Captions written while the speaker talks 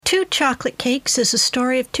Two Chocolate Cakes is a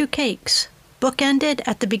story of two cakes, bookended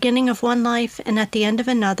at the beginning of one life and at the end of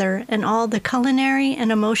another, and all the culinary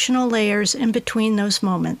and emotional layers in between those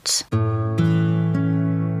moments.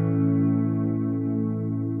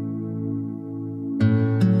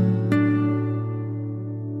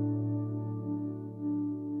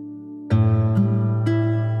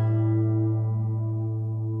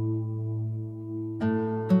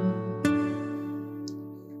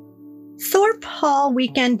 Thorp Hall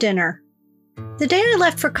weekend dinner. The day I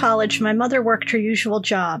left for college, my mother worked her usual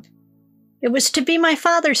job. It was to be my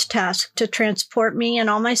father's task to transport me and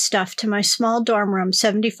all my stuff to my small dorm room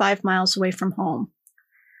 75 miles away from home.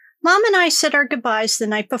 Mom and I said our goodbyes the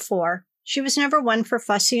night before. She was never one for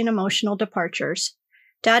fussy and emotional departures.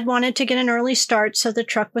 Dad wanted to get an early start, so the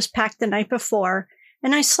truck was packed the night before,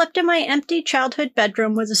 and I slept in my empty childhood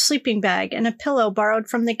bedroom with a sleeping bag and a pillow borrowed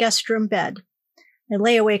from the guest room bed. I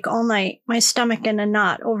lay awake all night, my stomach in a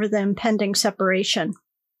knot over the impending separation.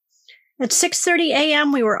 At 6:30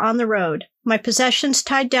 a.m., we were on the road, my possessions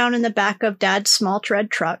tied down in the back of Dad's small red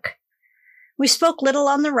truck. We spoke little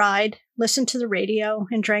on the ride, listened to the radio,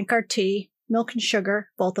 and drank our tea, milk and sugar,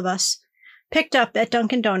 both of us, picked up at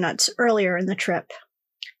Dunkin' Donuts earlier in the trip.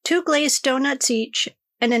 2 glazed donuts each,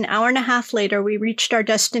 and an hour and a half later we reached our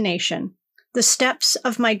destination, the steps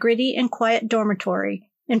of my gritty and quiet dormitory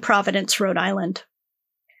in Providence, Rhode Island.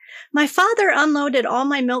 My father unloaded all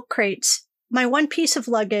my milk crates, my one piece of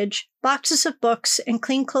luggage, boxes of books, and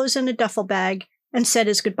clean clothes in a duffel bag, and said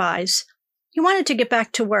his goodbyes. He wanted to get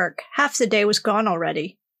back to work. Half the day was gone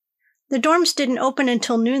already. The dorms didn't open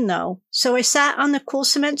until noon, though, so I sat on the cool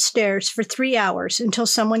cement stairs for 3 hours until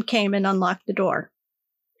someone came and unlocked the door.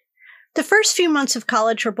 The first few months of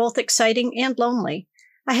college were both exciting and lonely.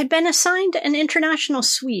 I had been assigned an international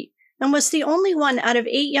suite, and was the only one out of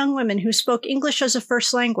 8 young women who spoke English as a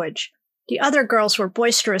first language. The other girls were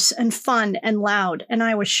boisterous and fun and loud, and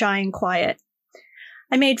I was shy and quiet.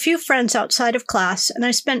 I made few friends outside of class, and I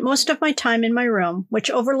spent most of my time in my room, which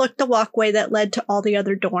overlooked the walkway that led to all the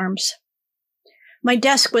other dorms. My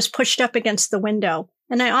desk was pushed up against the window,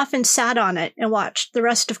 and I often sat on it and watched the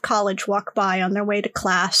rest of college walk by on their way to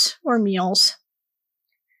class or meals.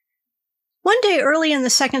 One day early in the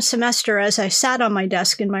second semester, as I sat on my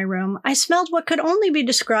desk in my room, I smelled what could only be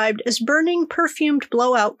described as burning, perfumed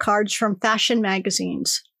blowout cards from fashion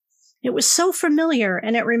magazines. It was so familiar,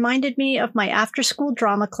 and it reminded me of my after-school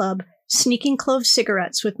drama club, sneaking clove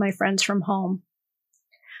cigarettes with my friends from home.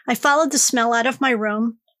 I followed the smell out of my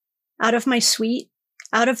room, out of my suite,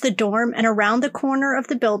 out of the dorm, and around the corner of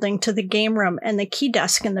the building to the game room and the key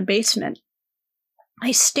desk in the basement.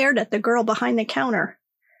 I stared at the girl behind the counter.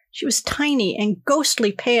 She was tiny and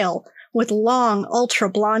ghostly pale, with long,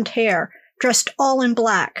 ultra-blonde hair, dressed all in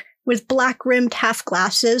black, with black-rimmed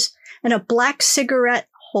half-glasses, and a black cigarette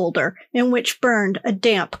holder in which burned a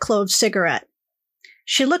damp clove cigarette.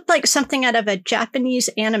 She looked like something out of a Japanese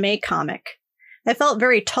anime comic. I felt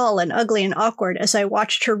very tall and ugly and awkward as I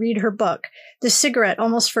watched her read her book, the cigarette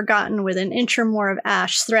almost forgotten with an inch or more of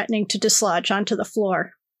ash threatening to dislodge onto the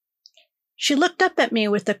floor. She looked up at me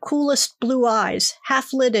with the coolest blue eyes,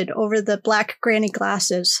 half-lidded over the black granny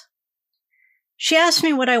glasses. She asked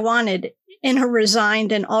me what I wanted in her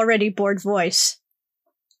resigned and already bored voice.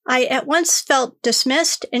 I at once felt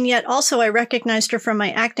dismissed, and yet also I recognized her from my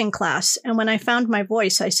acting class, and when I found my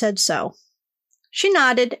voice, I said so. She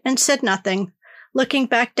nodded and said nothing, looking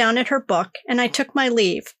back down at her book, and I took my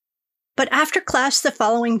leave. But after class the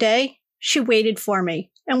following day, she waited for me,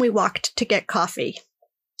 and we walked to get coffee.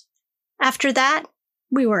 After that,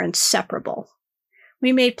 we were inseparable.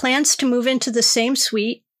 We made plans to move into the same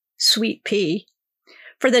suite, Suite P,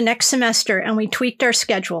 for the next semester, and we tweaked our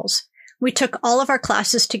schedules. We took all of our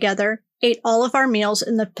classes together, ate all of our meals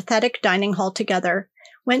in the pathetic dining hall together,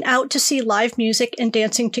 went out to see live music and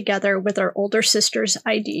dancing together with our older sister's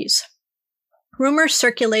IDs. Rumors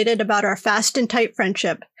circulated about our fast and tight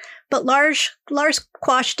friendship, but Lars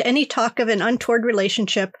quashed any talk of an untoward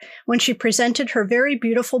relationship when she presented her very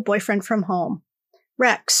beautiful boyfriend from home.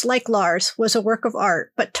 Rex, like Lars, was a work of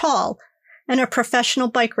art, but tall, and a professional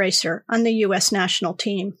bike racer on the U.S. national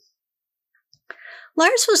team.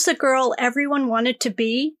 Lars was the girl everyone wanted to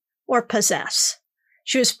be or possess.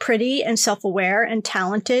 She was pretty and self-aware and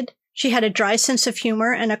talented. She had a dry sense of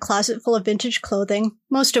humor and a closet full of vintage clothing,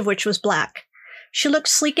 most of which was black. She looked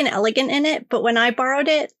sleek and elegant in it, but when I borrowed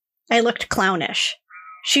it, I looked clownish.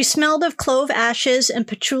 She smelled of clove ashes and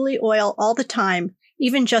patchouli oil all the time,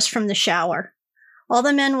 even just from the shower. All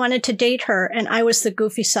the men wanted to date her, and I was the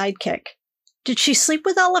goofy sidekick. Did she sleep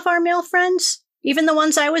with all of our male friends? Even the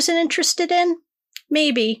ones I wasn't interested in?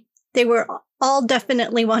 Maybe. They were all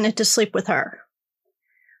definitely wanted to sleep with her.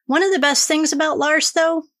 One of the best things about Lars,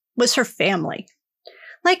 though, was her family.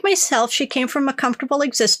 Like myself, she came from a comfortable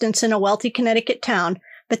existence in a wealthy Connecticut town,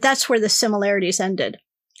 but that's where the similarities ended.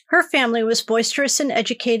 Her family was boisterous and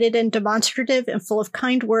educated and demonstrative and full of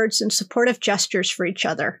kind words and supportive gestures for each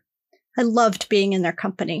other. I loved being in their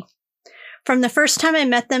company. From the first time I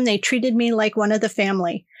met them, they treated me like one of the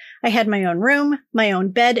family. I had my own room, my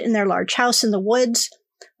own bed in their large house in the woods.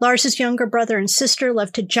 Lars's younger brother and sister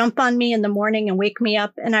loved to jump on me in the morning and wake me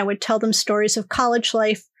up, and I would tell them stories of college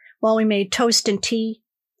life while we made toast and tea.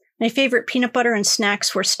 My favorite peanut butter and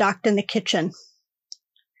snacks were stocked in the kitchen.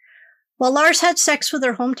 While Lars had sex with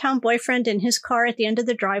her hometown boyfriend in his car at the end of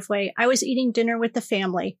the driveway, I was eating dinner with the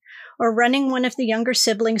family, or running one of the younger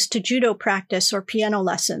siblings to judo practice or piano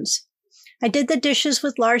lessons. I did the dishes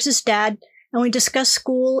with Lars's dad, and we discussed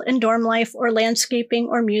school and dorm life or landscaping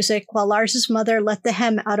or music while Lars's mother let the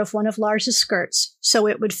hem out of one of Lars's skirts so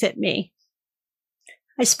it would fit me.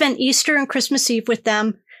 I spent Easter and Christmas Eve with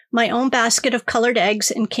them, my own basket of colored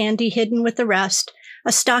eggs and candy hidden with the rest,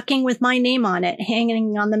 a stocking with my name on it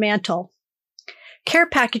hanging on the mantel. Care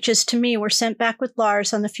packages to me were sent back with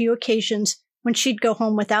Lars on the few occasions when she'd go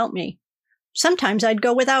home without me. Sometimes I'd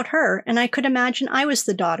go without her, and I could imagine I was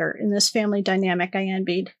the daughter in this family dynamic I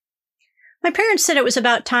envied. My parents said it was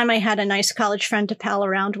about time I had a nice college friend to pal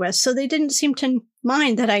around with, so they didn't seem to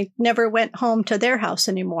mind that I never went home to their house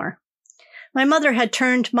anymore. My mother had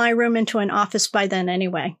turned my room into an office by then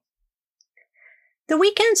anyway. The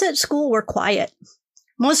weekends at school were quiet.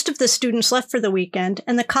 Most of the students left for the weekend,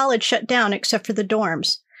 and the college shut down except for the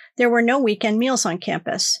dorms. There were no weekend meals on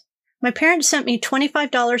campus. My parents sent me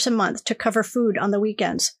 $25 a month to cover food on the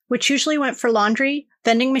weekends, which usually went for laundry,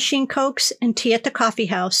 vending machine cokes, and tea at the coffee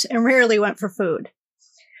house, and rarely went for food.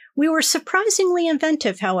 We were surprisingly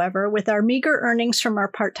inventive, however, with our meager earnings from our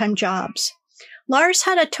part-time jobs. Lars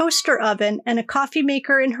had a toaster oven and a coffee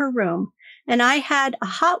maker in her room, and I had a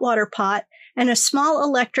hot water pot and a small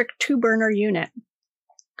electric two-burner unit.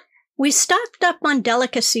 We stocked up on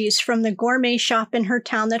delicacies from the gourmet shop in her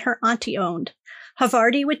town that her auntie owned.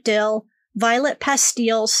 Havarti with dill, violet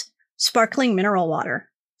pastilles, sparkling mineral water.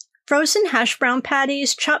 Frozen hash brown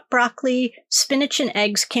patties, chopped broccoli, spinach, and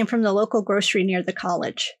eggs came from the local grocery near the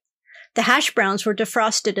college. The hash browns were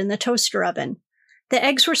defrosted in the toaster oven. The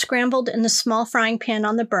eggs were scrambled in the small frying pan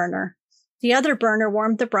on the burner. The other burner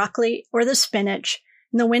warmed the broccoli or the spinach,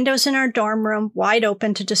 and the windows in our dorm room wide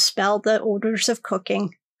open to dispel the odors of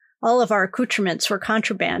cooking. All of our accoutrements were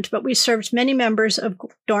contraband, but we served many members of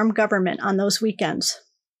dorm government on those weekends.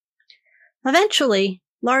 Eventually,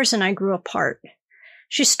 Lars and I grew apart.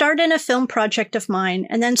 She starred in a film project of mine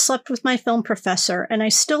and then slept with my film professor, and I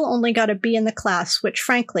still only got a B in the class, which,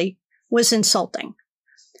 frankly, was insulting.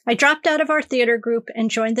 I dropped out of our theater group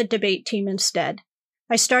and joined the debate team instead.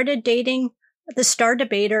 I started dating the star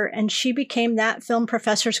debater, and she became that film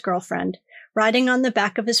professor's girlfriend, riding on the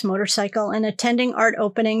back of his motorcycle and attending art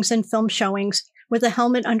openings and film showings with a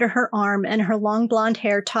helmet under her arm and her long blonde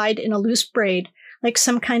hair tied in a loose braid like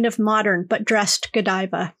some kind of modern but dressed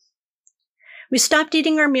Godiva. We stopped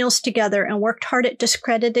eating our meals together and worked hard at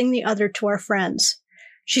discrediting the other to our friends.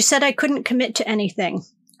 She said I couldn't commit to anything.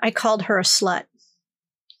 I called her a slut.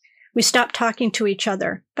 We stopped talking to each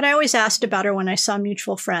other, but I always asked about her when I saw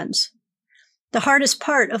mutual friends. The hardest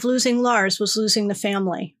part of losing Lars was losing the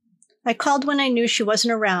family. I called when I knew she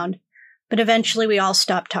wasn't around, but eventually we all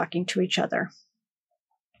stopped talking to each other.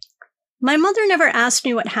 My mother never asked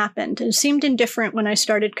me what happened and seemed indifferent when I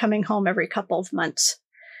started coming home every couple of months.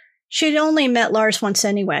 She'd only met Lars once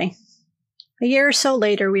anyway. A year or so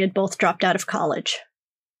later, we had both dropped out of college.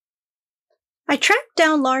 I tracked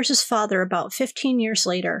down Lars's father about 15 years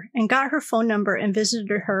later and got her phone number and visited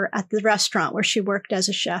her at the restaurant where she worked as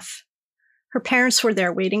a chef. Her parents were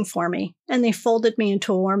there waiting for me, and they folded me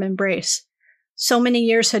into a warm embrace. So many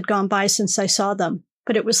years had gone by since I saw them,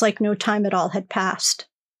 but it was like no time at all had passed.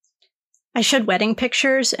 I showed wedding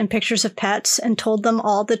pictures and pictures of pets and told them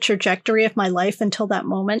all the trajectory of my life until that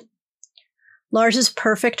moment. Lars's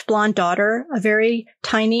perfect blonde daughter, a very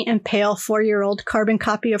tiny and pale 4-year-old carbon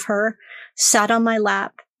copy of her, sat on my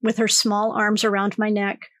lap with her small arms around my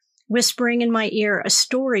neck, whispering in my ear a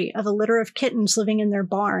story of a litter of kittens living in their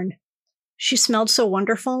barn. She smelled so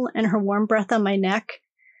wonderful, and her warm breath on my neck,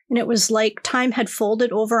 and it was like time had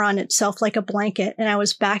folded over on itself like a blanket, and I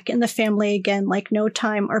was back in the family again like no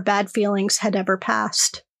time or bad feelings had ever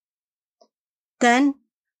passed. Then,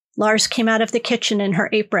 Lars came out of the kitchen in her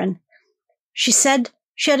apron. She said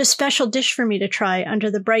she had a special dish for me to try under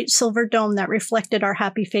the bright silver dome that reflected our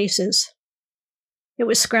happy faces. It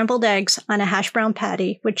was scrambled eggs on a hash brown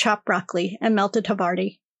patty with chopped broccoli and melted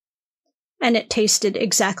Havarti. And it tasted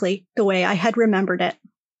exactly the way I had remembered it.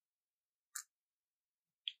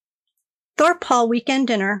 Thorp Hall weekend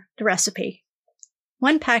dinner, the recipe.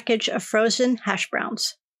 1 package of frozen hash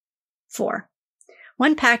browns. 4.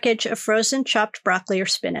 1 package of frozen chopped broccoli or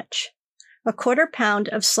spinach. 1/4 pound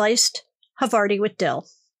of sliced Havarti with dill.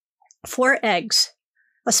 4 eggs.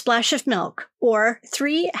 A splash of milk, or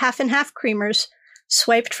 3 half-and-half creamers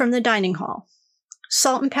swiped from the dining hall.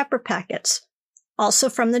 Salt and pepper packets, also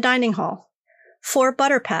from the dining hall. 4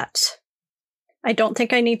 butter pats. I don't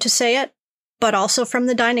think I need to say it, but also from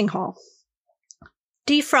the dining hall.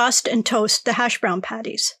 Defrost and toast the hash brown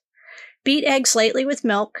patties. Beat eggs lightly with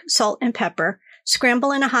milk, salt, and pepper.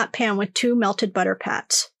 Scramble in a hot pan with 2 melted butter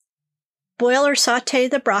pats. Boil or sauté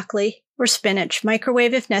the broccoli or spinach,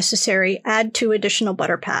 microwave if necessary, add 2 additional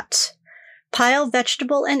butter pats. Pile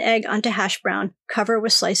vegetable and egg onto hash brown, cover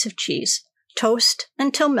with slice of cheese. Toast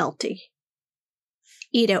until melty.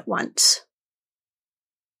 Eat at once.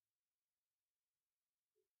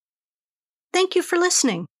 Thank you for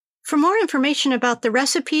listening. For more information about the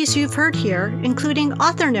recipes you've heard here, including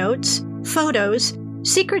author notes, photos,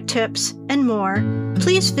 secret tips, and more,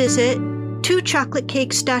 please visit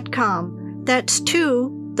 2chocolatecakes.com. That's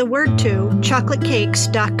 2, the word 2,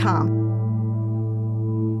 chocolatecakes.com.